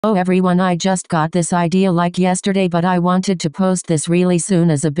Oh everyone, I just got this idea like yesterday, but I wanted to post this really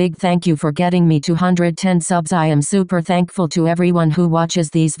soon as a big thank you for getting me 210 subs. I am super thankful to everyone who watches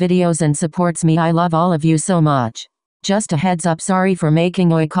these videos and supports me. I love all of you so much. Just a heads up, sorry for making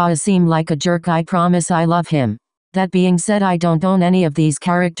Oikawa seem like a jerk. I promise I love him. That being said, I don't own any of these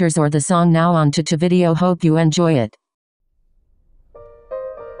characters or the song. Now on to video. Hope you enjoy it.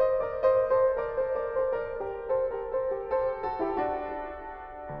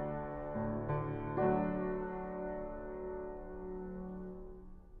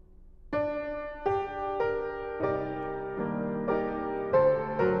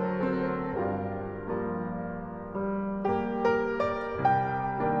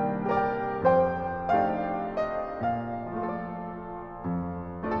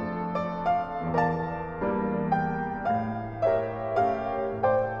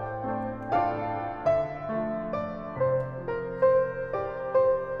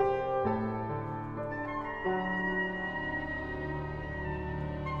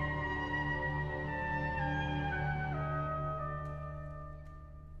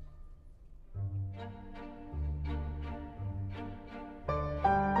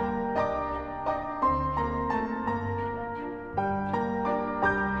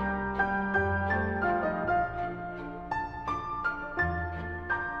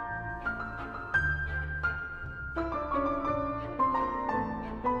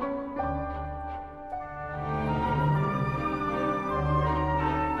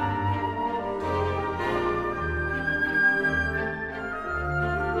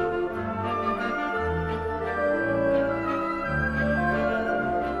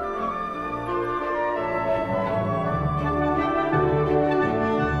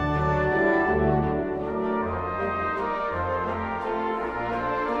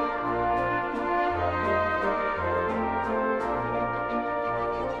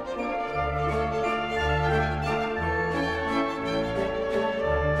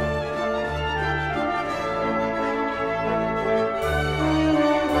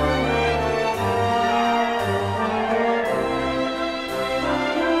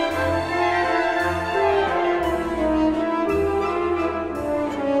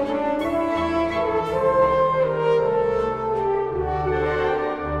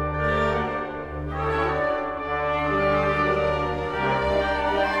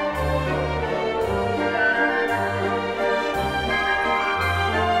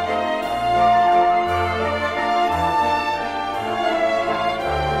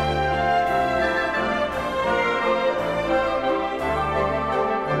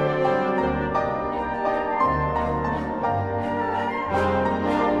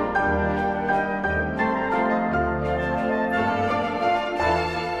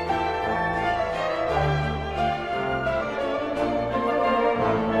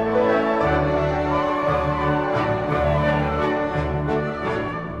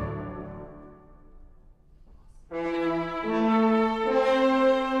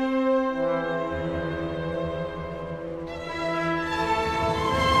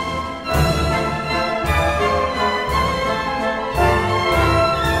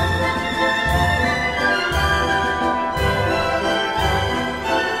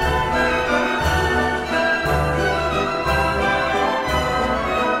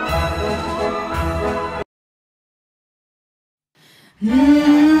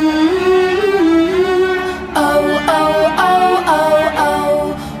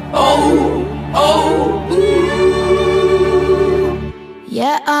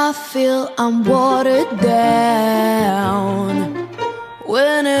 Yeah, I feel I'm watered down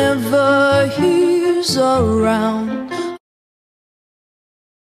whenever he's around.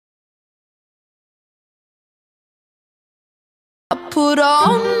 I put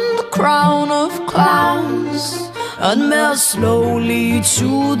on the crown of clowns and melt slowly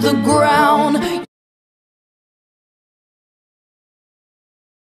to the ground.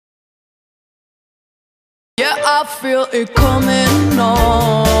 Yeah, I feel it coming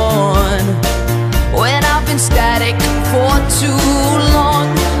on when I've been static for too long,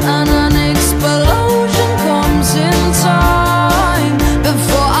 and an explosion comes in time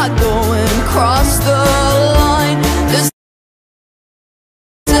before I go and cross the line. This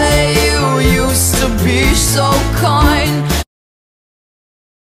day you used to be so kind.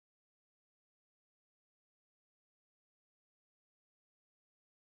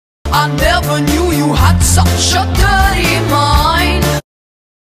 I never knew you had such a dirty mind.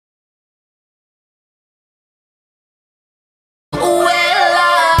 Well,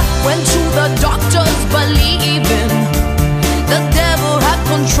 I went to the doctors believing the devil had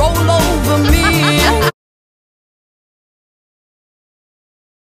control over me.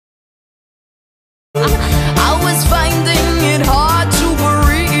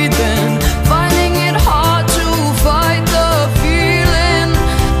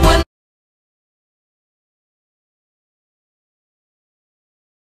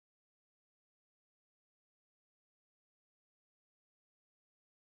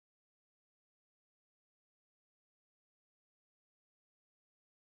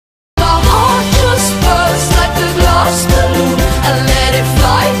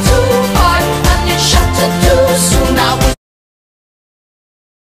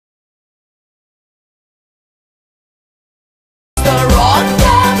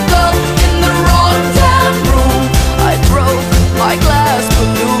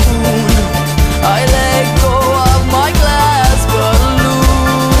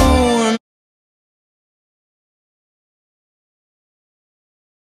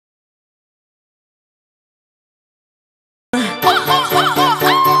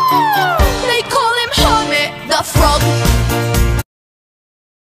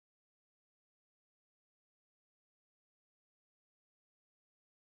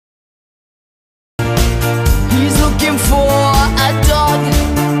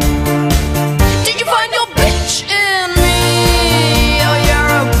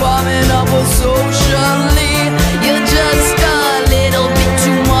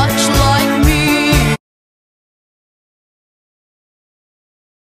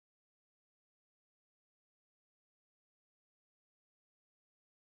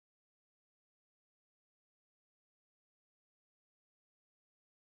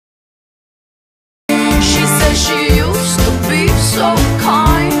 way she used to be so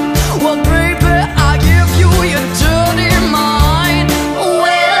kind. Well, baby, I give you your dirty mind.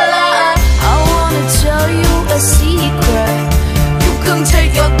 Well, I wanna tell you a secret. You can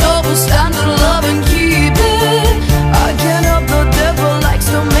take your double standard love and keep it. I can't help the devil likes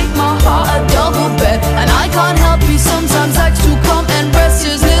to make my heart a double bed, and I can't help he sometimes likes to come and rest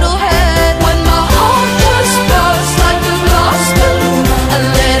his little head. When my heart just bursts like a glass balloon, I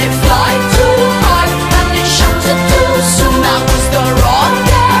let it fly too high and it shattered too soon. That was the wrong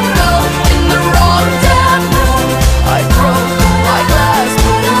damn girl in the wrong damn room. I broke my glass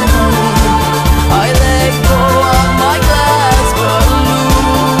balloon. I let go of my glass balloon.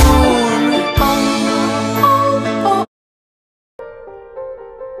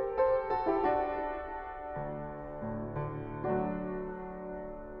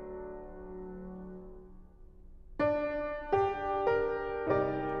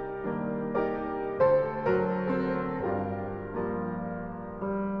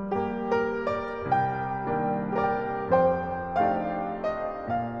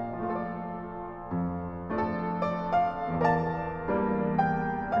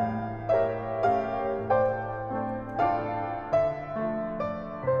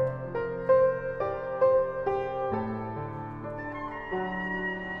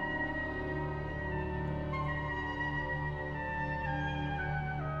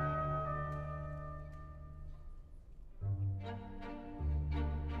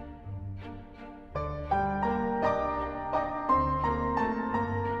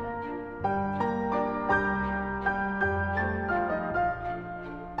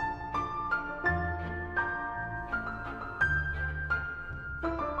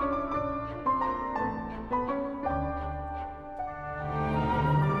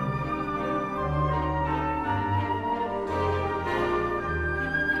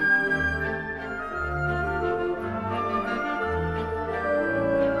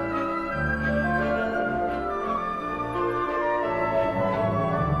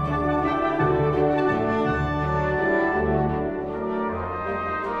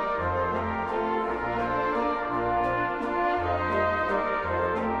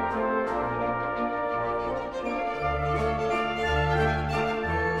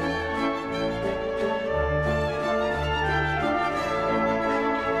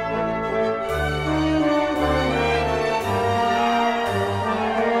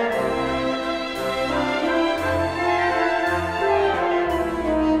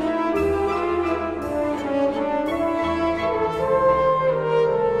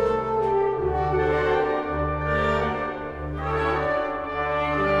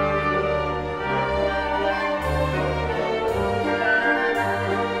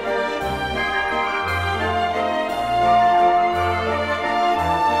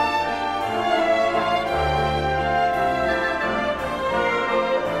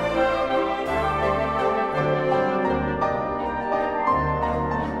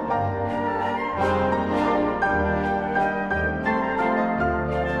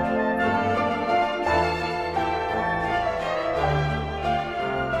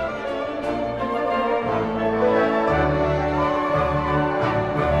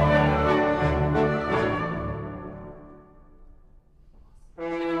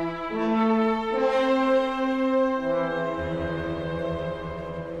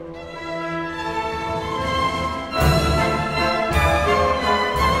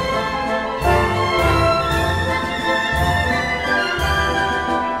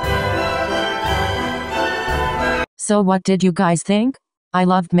 So what did you guys think? I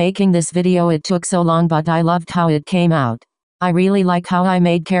loved making this video. It took so long, but I loved how it came out. I really like how I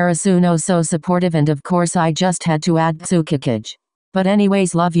made Karasuno so supportive, and of course I just had to add Tsukikage. But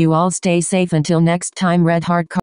anyways, love you all, stay safe until next time. Red Heart.